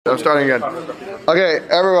I'm starting again. Okay,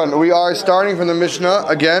 everyone, we are starting from the Mishnah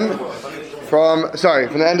again. From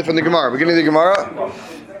the Gemara. Beginning of the Gemara.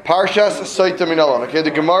 Parshas Saita Minalan. Okay,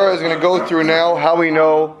 the Gemara is going to go through now how we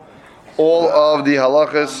know all of the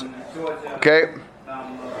halachas. Okay.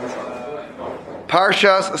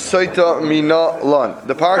 Parshas Saita Minalan.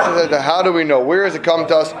 The Parsha says, how do we know? Where does it come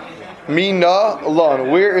to us?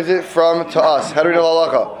 Minalan. Where is it from to us? How do we know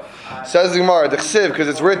halacha? Says the Gemara, the Chsiv, because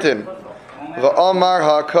it's written, V'amar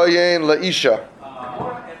ha-kayin la'isha.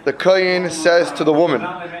 The kayin says to the woman.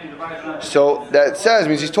 So that says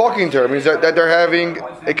means he's talking to her. Means that they're having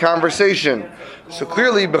a conversation. So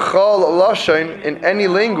clearly, b'chal lashain in any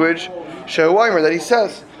language, shehuaymer that he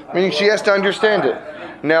says, meaning she has to understand it.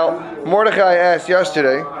 Now Mordechai asked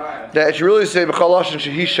yesterday that it should really say b'chal lashain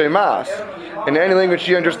shehi shemas in any language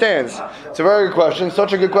she understands. It's a very good question.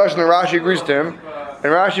 Such a good question that Rashi agrees to him.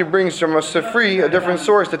 And Rashi brings from a Sifri, a different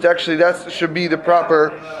source, that actually that should be the proper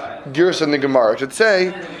girsa in the Gemara. It should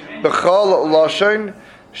say, B'chal Lashon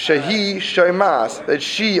Shehi Shaimas, that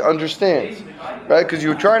she understands. Right? Because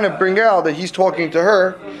you're trying to bring out that he's talking to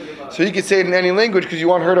her, so he could say it in any language because you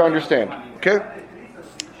want her to understand. Okay?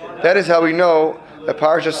 That is how we know that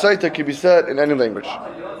Parashat Saita can be said in any language.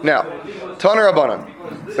 Now, Taner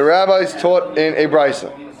Rabbanan, the rabbis taught in a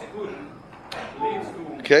Brisa.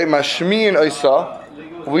 Okay, Mashmi and Isa.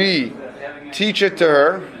 We teach it to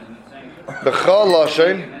her, b'chal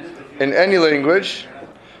lashen, in any language,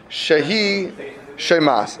 shehi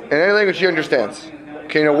shemas, in any language she understands.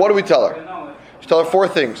 Okay, now what do we tell her? We tell her four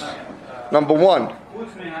things. Number one,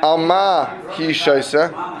 alma hi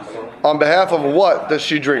shaisa, on behalf of what does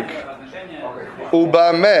she drink?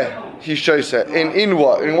 Uba meh hi shaisa, in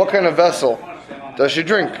what? In what kind of vessel does she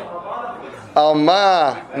drink?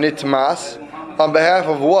 Alma nitmas, on behalf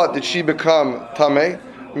of what did she become tameh?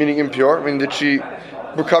 Meaning impure, meaning did she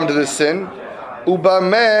become to this sin?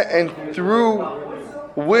 Ubameh, and through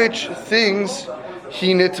which things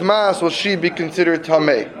he nitmas will she be considered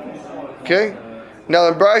tameh? Okay? Now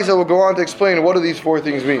in Brisa we'll go on to explain what do these four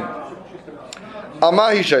things mean.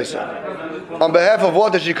 Amahi shaisa. On behalf of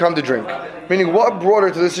what did she come to drink? Meaning what brought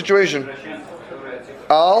her to this situation?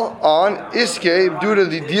 On iske, due to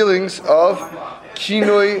the dealings of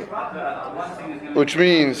kinoi, which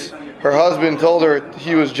means her husband told her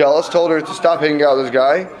he was jealous, told her to stop hanging out with this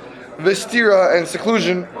guy. Vistira, and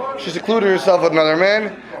seclusion. She secluded herself with another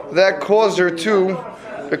man. That caused her to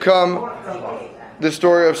become the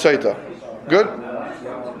story of Saita. Good?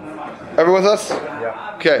 Everyone with us?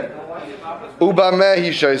 Yeah. Okay. Uba mehi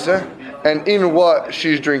shaisa, and in what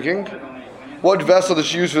she's drinking. What vessel does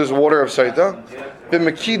she use for this water of Saita?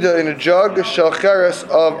 B'makida, in a jug, shalcheres,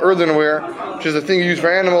 of earthenware, which is a thing you use for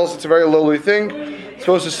animals. It's a very lowly thing. It's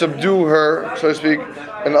supposed to subdue her, so to speak,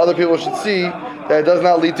 and other people should see that it does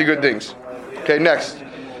not lead to good things. Okay, next.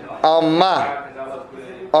 Alma,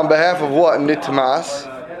 on behalf of what? Nitmas.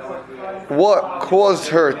 What caused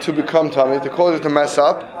her to become tummy, to cause her to mess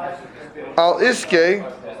up? Al iske,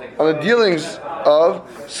 on the dealings of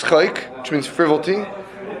schaik, which means frivolity.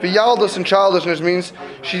 B'yaldus, and childishness means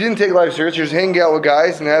she didn't take life serious, she was hanging out with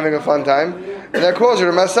guys and having a fun time, and that caused her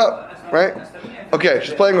to mess up, right? Okay,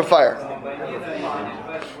 she's playing with fire.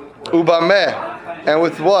 Ubameh, and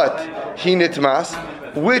with what? He nitmas.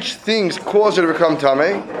 Which things cause her to become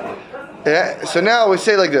tameh? Yeah. So now we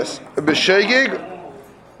say like this: b'shegig,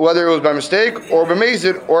 whether it was by mistake or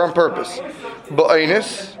b'mezid or on purpose.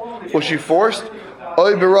 Ba'ainis, was she forced?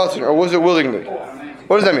 Oy b'ratzon, or was it willingly?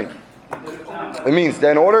 What does that mean? It means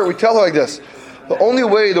that in order, we tell her like this: the only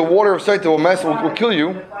way the water of Saita will kill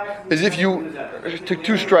you is if you took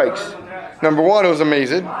two strikes. Number one, it was a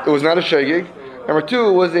mezid, it was not a shegig. Number two,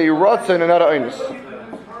 it was a ratzon and not a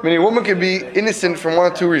ainis. Meaning a woman could be innocent from one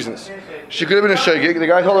of two reasons. She could have been a shegig. The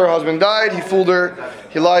guy told her husband died, he fooled her,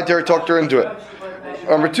 he lied to her, talked her into it.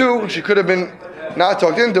 Number two, she could have been not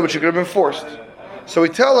talked into it, but she could have been forced. So we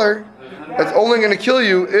tell her that's only going to kill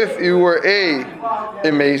you if you were A,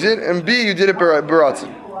 mezid, and B, you did it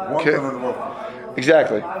baratzon. Okay?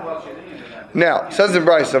 Exactly. Now, says in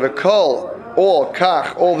Brisa, v'kol, all,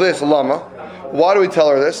 kach, all this, lama. Why do we tell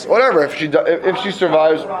her this? Whatever, if she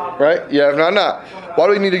survives, right? Yeah, if not. Why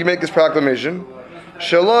do we need to make this proclamation?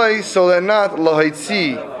 Shaloi, so that not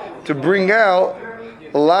lahaitzi, to bring out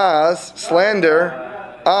las, slander,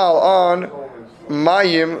 al, on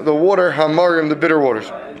mayim, the water, hamarim, the bitter waters.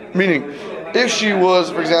 Meaning, if she was,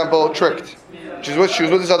 for example, tricked, she was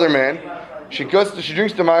with this other man, she drinks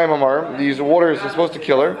the mayim hamarim, these waters are supposed to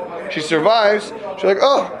kill her, she survives, she's like,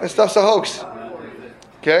 oh, this stuff's a hoax.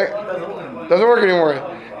 Okay? Doesn't work anymore.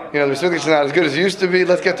 You know, the Pacific's not as good as it used to be.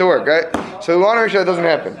 Let's get to work, right? So we want to make sure that doesn't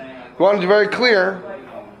happen. We want to be very clear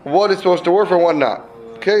what is supposed to work for and what not.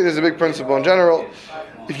 Okay, this is a big principle in general.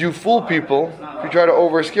 If you fool people, if you try to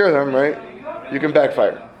over scare them, right, you can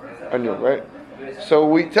backfire on you, right? So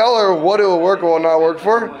we tell her what it will work and what will not work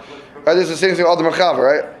for. Right, this is the same thing with Adam Machava,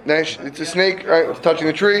 right? It's a snake, right? It's touching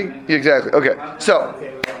the tree. Yeah, exactly. Okay, so.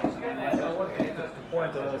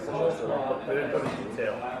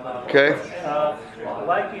 Okay.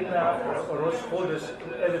 Like in Rosh Chodesh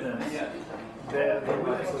evidence, the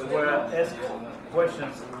witnesses were asked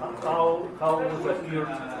questions: how was appeared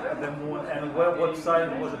the moon and what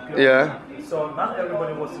side was appeared. Yeah. So not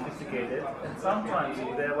everybody was sophisticated, and sometimes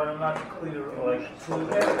they were not clear, like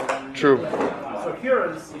True. So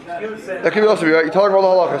here saying that could be also be right. You're talking about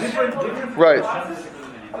all the halachas. Different Right. questions,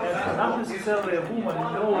 and not necessarily a woman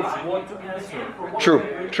knows what to answer.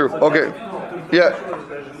 True. Okay. Yeah.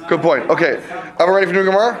 Good point. Okay. Are we ready for New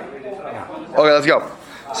Gemara? Okay, let's go.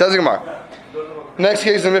 Says the Gemara. Next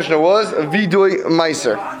case in the Mishnah was Vidui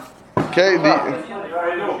Meiser. Okay. I'm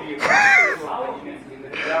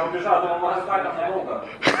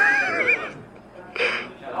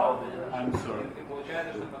sorry.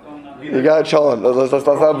 You got Cholon. Let's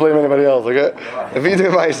not blame anybody else, okay? Vidui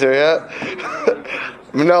Meiser, yeah?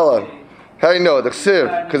 Manolan. How do you know? The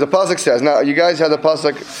Ksiv. Because the Pasuk says, now you guys have the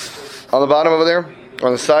Pasuk on the bottom over there?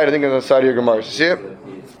 On the side, I think on the side of your Gemara. You see it?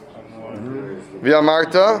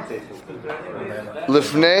 V'amarta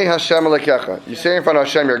Lifnei Hashem Alekecha. You say in front of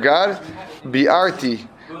Hashem your God, Bi'arti,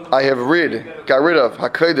 I have got rid of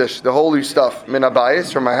HaKodesh, the holy stuff, Min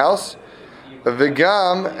Habayis, from my house.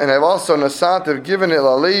 V'gam, and I've also Nasat, have given it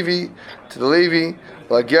La Levi, to the Levi,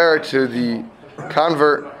 La Ger, to the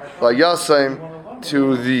convert, La Yasem,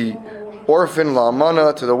 to the orphan, La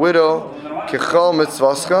Amana, to the widow, Kechol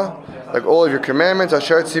Mitzvascha, like all of your commandments,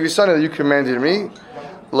 Asher Tzivisana, that you commanded me.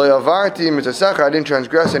 Lo yavarti mitzvasach, I didn't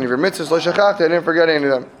transgress any of your mitzvahs. Lo shachachti, I didn't forget any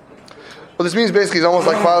of them. What this means basically is almost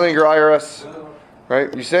like filing your IRS,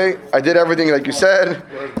 right? You say, I did everything like you said.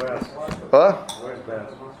 Where's Bass? Huh?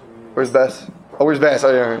 Where's Bess? Oh, where's Bess?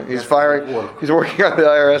 Oh, yeah. He's firing. He's working on the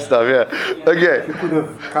IRS stuff. Yeah. Okay. You could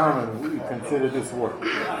have commented, consider this work.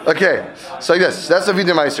 Okay. So like this. That's the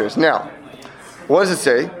Vidui Meisers. Now, what does it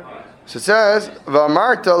say? So it says,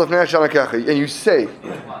 "V'amarta lefnei Hashem Alekecha," and you say,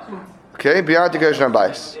 okay, Bi'arti Kodesh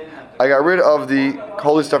Habayis. I got rid of the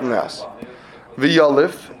holy stuff from the house.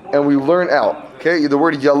 V'yalif, and we learn out. Okay, the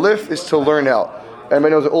word yalif is to learn out.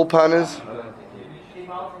 Everybody knows what ulpan is?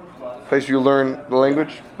 Place where you learn the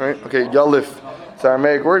language, right? Okay, yalif. It's an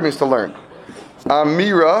Aramaic word, means to learn.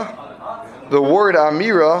 Amira, the word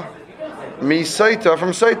amira, mi saita,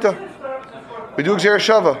 from saita. We do Gzera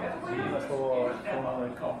Shava.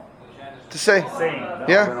 To say.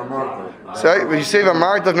 Yeah? So when you say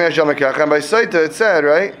V'amarta lefnei Hashem Alekecha, and by saita it said,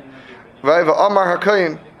 right? V'amar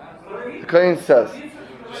HaKohen. The Kohen says. You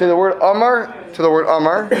say the word Amar to the word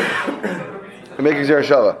Amar, and make Gzera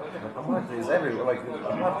Shava. Amarta is everywhere.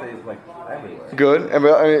 Amarta is everywhere. Good. And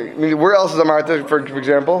I mean, where else is Amarta, for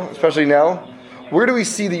example, especially now? Where do we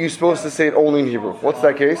see that you're supposed to say it only in Hebrew? What's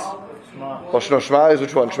that case? Well, Shema is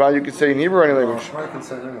which one? Shema you can say in Hebrew or any language? Shema can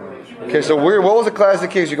say in English. Okay, so what was the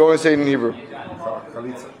classic case you go and say it in Hebrew?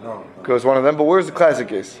 Chalitza, no. Because one of them, but where's the classic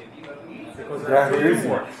case?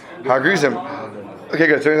 Hagrizim. Okay,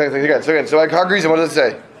 good. So again, so like Hagrizim, what does it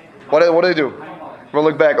say? What do they do? We're gonna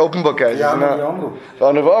look back. Open book, guys.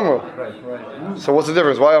 Right. So what's the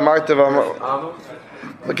difference? Why Amarta v'Amar?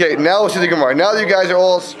 Okay, now let's see the Gemara. Now that you guys are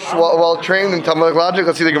all well trained in Talmudic logic,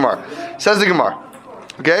 let's see the Gemara. Says the Gemara.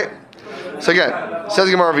 Okay? So again, says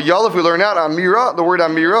the Gemara, V'yalif, we learn out Amira, the word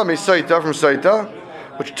Amira, Mesaita, from Saita,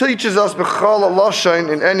 which teaches us B'chal Lashain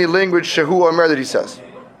in any language Shehu Omer that he says.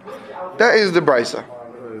 That is the Brisa.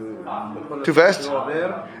 Too fast?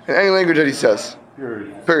 In any language that he says.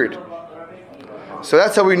 Period. So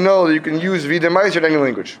that's how we know that you can use Vidui Meiser in any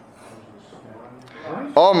language.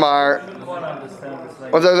 Omar.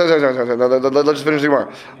 Let's just finish the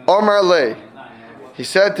Gemara. Omar Le. He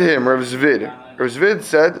said to him, Rav Zvid. Rav Zvid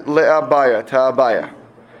said, Le'abaya, ta'abaya.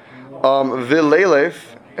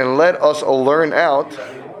 V'leilef, and let us learn out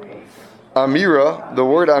Amira, the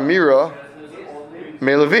word Amira,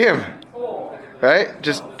 Me'levim. Right?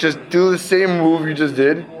 Just do the same move you just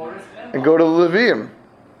did and go to Levim.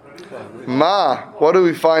 Ma, what do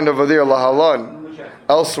we find over there? Lahalan,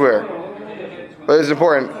 elsewhere. But it's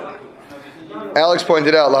important. Alex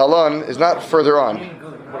pointed out Lahalan is not further on.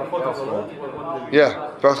 Yeah,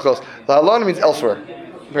 close. Lahalan means elsewhere.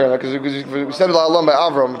 Because we said Lahalan by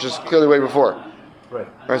Avram, which is clearly way before. Right,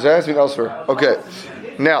 so that means elsewhere. Okay.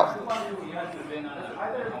 Now,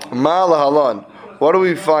 Ma Lahalan. What do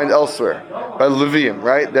we find elsewhere? By Levium,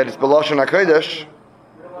 right? That it's B'lashon HaKodesh.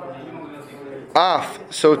 Af.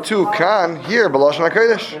 So too, Kan, here, B'lashon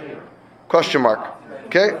HaKodesh. Question mark.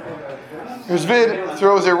 Okay? Vid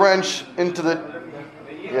throws a wrench into the,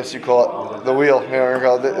 yes, you call it the wheel.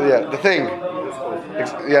 The thing.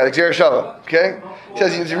 Yeah, the Gzera Shava. Okay? He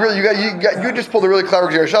says you just pulled a really clever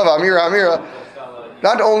Gzera Shava. Amira.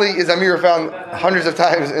 Not only is Amira found hundreds of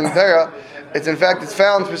times in Torah, it's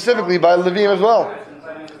found specifically by Levim as well.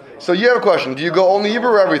 So you have a question: do you go only Hebrew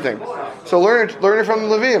or everything? So learn it from the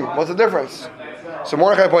Levim. What's the difference? So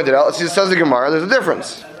Mordechai pointed out. It says the Gemara. There's a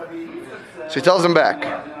difference. So he tells them back.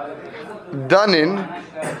 Danin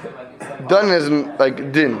is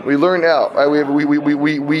like din. We learn out. Right? We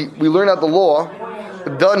learn out the law.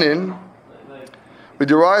 Danin. We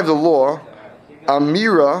derive the law.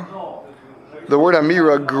 Amira. The word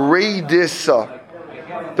Amira, greidissa.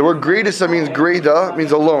 The word greidissa means greida,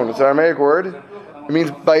 means alone. It's an Aramaic word. It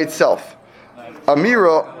means by itself.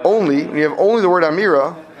 Amira only, when you have only the word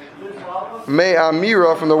Amira, may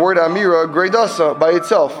Amira from the word Amira, greidassa, by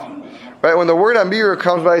itself. Right? When the word Amira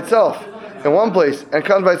comes by itself in one place and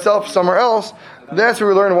comes by itself somewhere else, that's where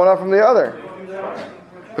we learn one out from the other.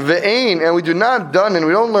 Ve'ain, and we do not done and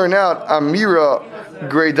we don't learn out Amira,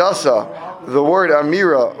 greidassa, the word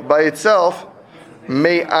Amira by itself.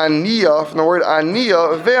 May aniya from the word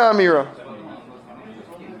aniya ve'amira.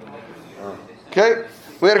 Okay,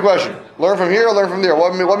 we had a question. Learn from here or learn from there?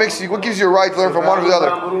 What gives you a right to learn from one or the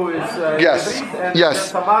other? Yes,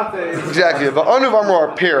 exactly. But anu v'amru are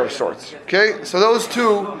a pair of sorts. Okay, so those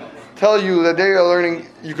two tell you that they are learning.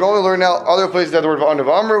 You can only learn out other places that the word anu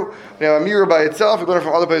v'amru. They have amira by itself. You learn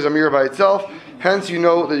from other places amira by itself. Hence, you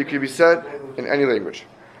know that you can be said in any language.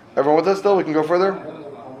 Everyone with us still? We can go further.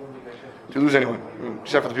 Do you lose anyone?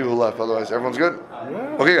 Except for the people who left. Otherwise, everyone's good?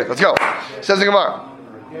 Okay, good. Let's go. Says the Gemara.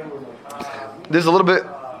 This is a little bit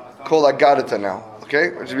called Agadita now.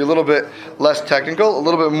 Okay? Which will be a little bit less technical, a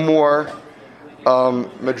little bit more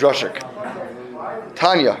midrashic.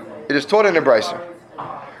 Tanya. It is taught in a Brisa.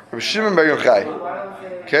 Rabbi Shimon ben Yochai.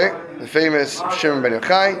 Okay? The famous Shimon ben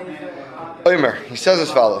Yochai. Omer. He says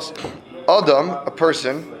as follows. Adam, a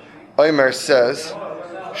person, Omer says,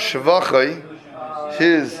 Shvachai,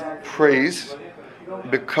 his praise,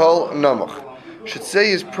 bekal namuch. Should say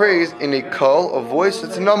his praise in a kal, a voice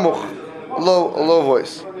that's namuch, a low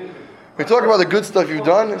voice. When we talk about the good stuff you've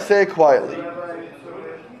done, say it quietly.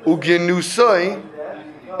 Ugenusai,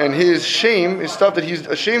 and his shame, his stuff that he's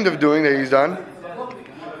ashamed of doing that he's done,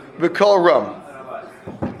 bekal ram,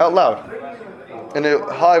 out loud, in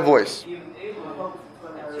a high voice.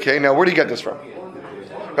 Okay, now where do you get this from?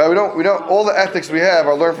 Right, we don't. All the ethics we have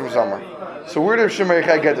are learned from somewhere. So where did Shimon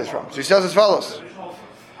Yochai get this from? So he says as follows: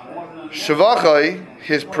 Shavachai,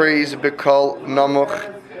 his praise, bekal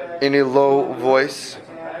namuch, in a low voice,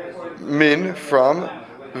 min from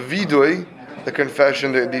vidui, the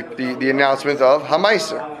confession, the announcement of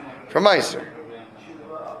hamaiser, from maiser.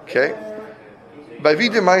 Okay, by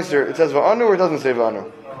vidui maiser it says va'anu or it doesn't say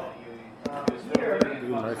va'anu.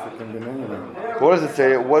 What does it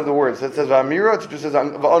say? What are the words? It says va'amira. It just says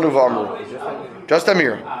va'anu va'amru. Just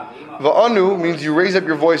amira. Va'anu means you raise up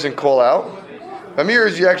your voice and call out. Amir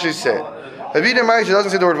is you actually say it. Avida Ma'isha doesn't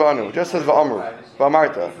say the word va'anu. It just says va'amru.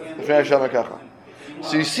 Va'amarta.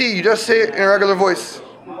 So you see, you just say it in a regular voice.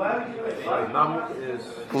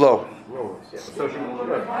 Low. So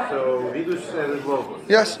Vidus says low.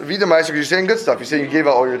 Yes, Vida Ma'isha, because you're saying good stuff. You're saying you gave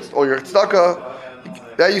out all your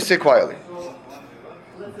tzedakah. That you say quietly.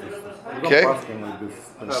 Okay?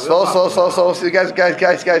 So,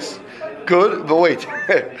 guys. Good, but wait.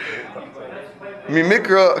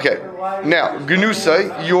 Mimikra, okay. Now,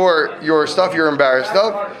 Gnusai, your stuff you're embarrassed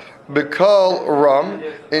of. Bekal ram,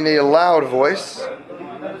 in a loud voice.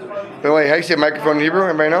 Wait, how do you say microphone in Hebrew?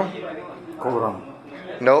 Anybody know? Kol ram.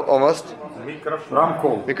 No, almost.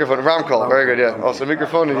 Ramkol. Microphone, ramkol. Very good, yeah. Also,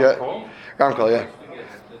 microphone, yeah. Ramkol, yeah.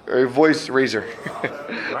 Or voice razor.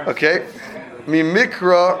 Okay.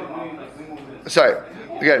 Mimikra, sorry.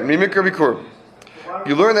 Again, Mimikra bikur.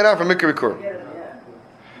 You learn that out from Mikra Bikur.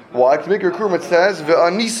 Why? Because Mikra Bikur it says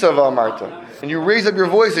ve'anisa va'amarta, and you raise up your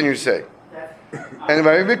voice and you say. And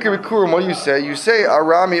by Mikra Bikur, what do you say? You say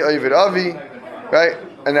Arami Ovid Avi, right?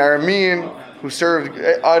 An Aramean who served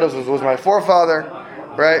idols was my forefather,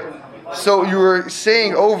 right? So you were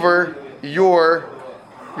saying over your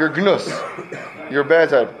gnus, your bad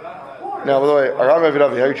side. Now, by the way, Arami Ovid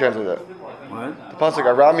Avi, how do you translate that? What? The pasuk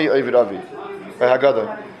Arami Ovid Avi, by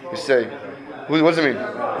Haggadah. You say. What does it mean?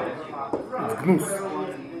 Gnus.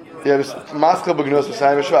 Yeah, this maskal b'gnus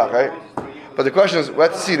v'sayim v'shvach, right? But the question is, we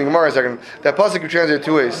have to see the Gemara in a second. That pasuk you translate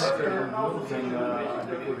two ways.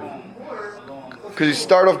 Because you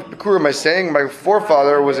start off Bikurim by saying, my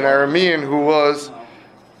forefather was an Aramean who was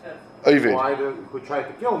Ovid. Why who tried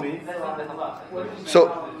to kill me?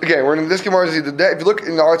 So again, we're in this Gemara. If you look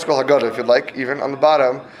in the article Haggadah, if you'd like, even on the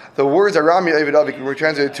bottom, the words Arami Ovid Avi can be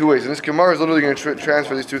translated two ways. And this Gemara is literally going to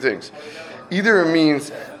transfer these two things. Either it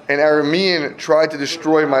means an Aramean tried to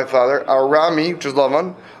destroy my father, Arami, which is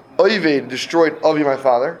Lavan, Ovid destroyed Avi, my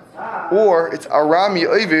father, or it's Arami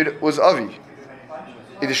Ovid was Avi.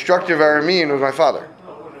 A destructive Aramean was my father.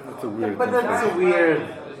 That's a weird. But that's a weird.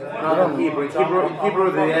 Not in Hebrew. In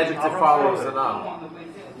Hebrew, the adjective follows the noun.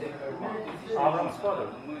 Avram's father.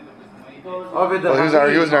 Ovid Well,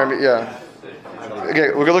 he was an Aramean, yeah. Okay,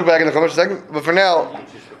 we're gonna look back in the Chumash in a second, but for now,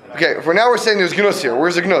 we're saying there's Gnus here.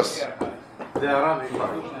 Where's the Gnus? The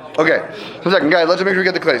Arami. Okay, so a second, guys, let's make sure we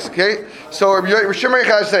get the place. Okay, so Rishon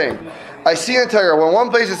Reichai is saying, I see in Torah when one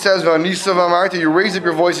place it says V'anisa v'amarti, you raise up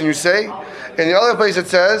your voice and you say, and the other place it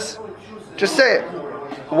says, just say it.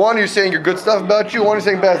 One, you're saying your good stuff about you. One, you're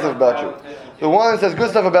saying bad stuff about you. The one that says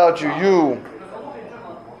good stuff about you, you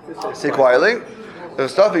say quietly. The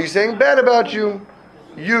stuff that you're saying bad about you,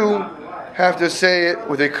 you have to say it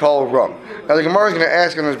with a kol rum. Now the Gemara is going to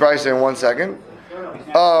ask on this brayso in 1 second.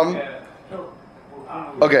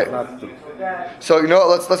 Okay. So you know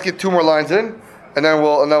what? Let's get 2 more lines in, and then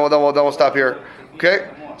we'll stop here. Okay.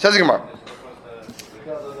 Says the Gemara.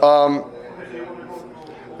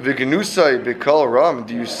 V'genusai b'kol ram.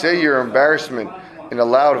 Do you say your embarrassment in a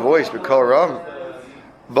loud voice b'kol ram?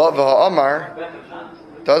 But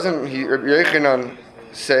v'ha'amar, doesn't he? Rabbi Yochanan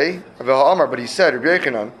say v'ha'amar, but he said Rabbi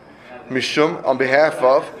Yochanan mishum on behalf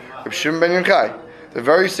of Rabbi Shimon ben Yochai, the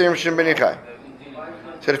very same Shimon ben Yochai.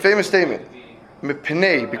 Said a famous statement.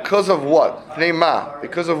 Mipnei, because of what? Pnei ma,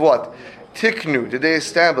 because of what? Tiknu, did they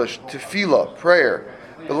establish tefillah, prayer,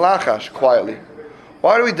 b'lachash, quietly?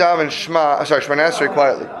 Why do we daven Shema Nasrei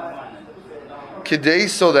quietly? Kidei,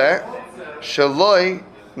 so that shaloi,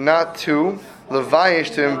 not to levayish,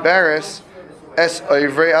 to embarrass es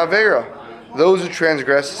oivrei avera, those who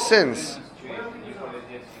transgress sins.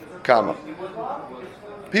 Comma.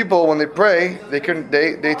 People, when they pray, they say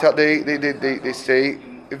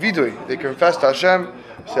vidui. They confess to Hashem.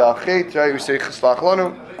 Say alchet, right? We say chislach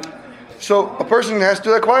lanu. So a person has to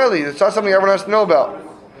do that quietly. It's not something everyone has to know about.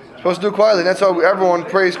 Supposed to do it quietly. That's why everyone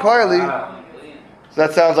prays quietly. So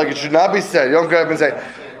that sounds like it should not be said. You don't go up and say,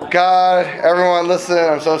 God, everyone, listen.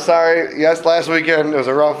 I'm so sorry. Yes, last weekend it was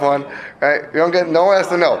a rough one. Right? You don't get. No one has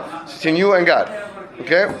to know. It's between you and God.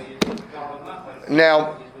 Okay.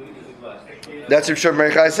 Now, that's what Shimon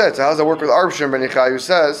ben Yochai said. So how does that work with our Shimon ben Yochai, who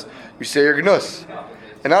says you say your gnus?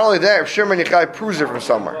 And not only that, Shimon ben Yochai proves it from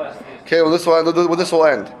somewhere. Okay. Well, this will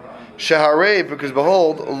end. Sheharei, because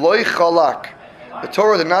behold, loy chalak. The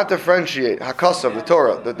Torah did not differentiate Hakasav, the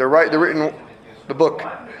Torah, the written, the book,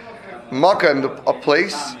 Makan, a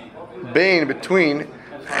place, Bain, between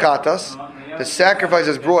Chatas, the sacrifice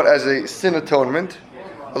is brought as a sin atonement,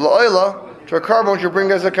 La'oila, to a carbon which you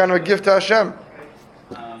bring as a kind of a gift to Hashem.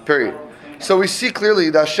 Period. So we see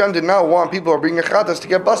clearly that Hashem did not want people who are bringing a Chatas to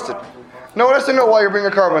get busted. No one has to know why you're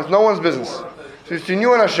bringing a carbon. It's no one's business. So it's between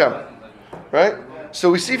you and Hashem. Right?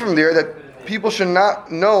 So we see from there that people should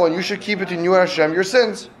not know, and you should keep it in you and Hashem, your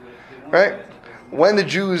sins. Right? When the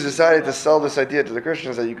Jews decided to sell this idea to the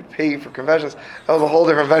Christians that you could pay for confessions, that was a whole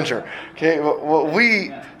different venture. Okay? What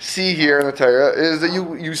we see here in the Torah is that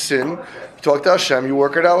you sin, you talk to Hashem, you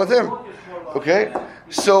work it out with Him. Okay?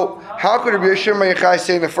 So, how could Rabbi Shimon ben Yochai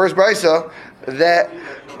say in the first brayso that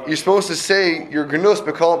you're supposed to say your gnus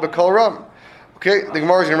b'kol ram? Okay? The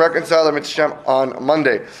Gemara is going to reconcile them with Hashem on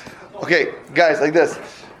Monday. Okay, guys, like this.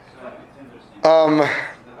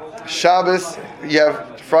 Shabbos, you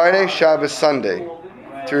have Friday, Shabbos, Sunday.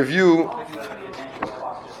 To review,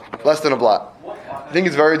 less than a blot. I think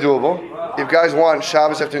it's very doable. If guys want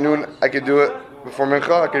Shabbos afternoon, I could do it before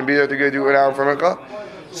Mincha. I can be there to do an hour before Mincha.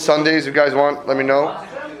 Sundays, if guys want, let me know.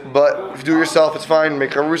 But if you do it yourself, it's fine.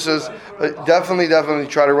 Make harusas. But definitely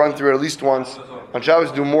try to run through it at least once. On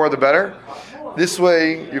Shabbos, do more the better. This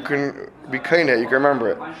way, you can be kaineh, you can remember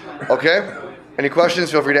it. Okay? Any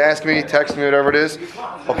questions? Feel free to ask me, text me, whatever it is.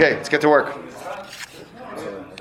 Okay, let's get to work.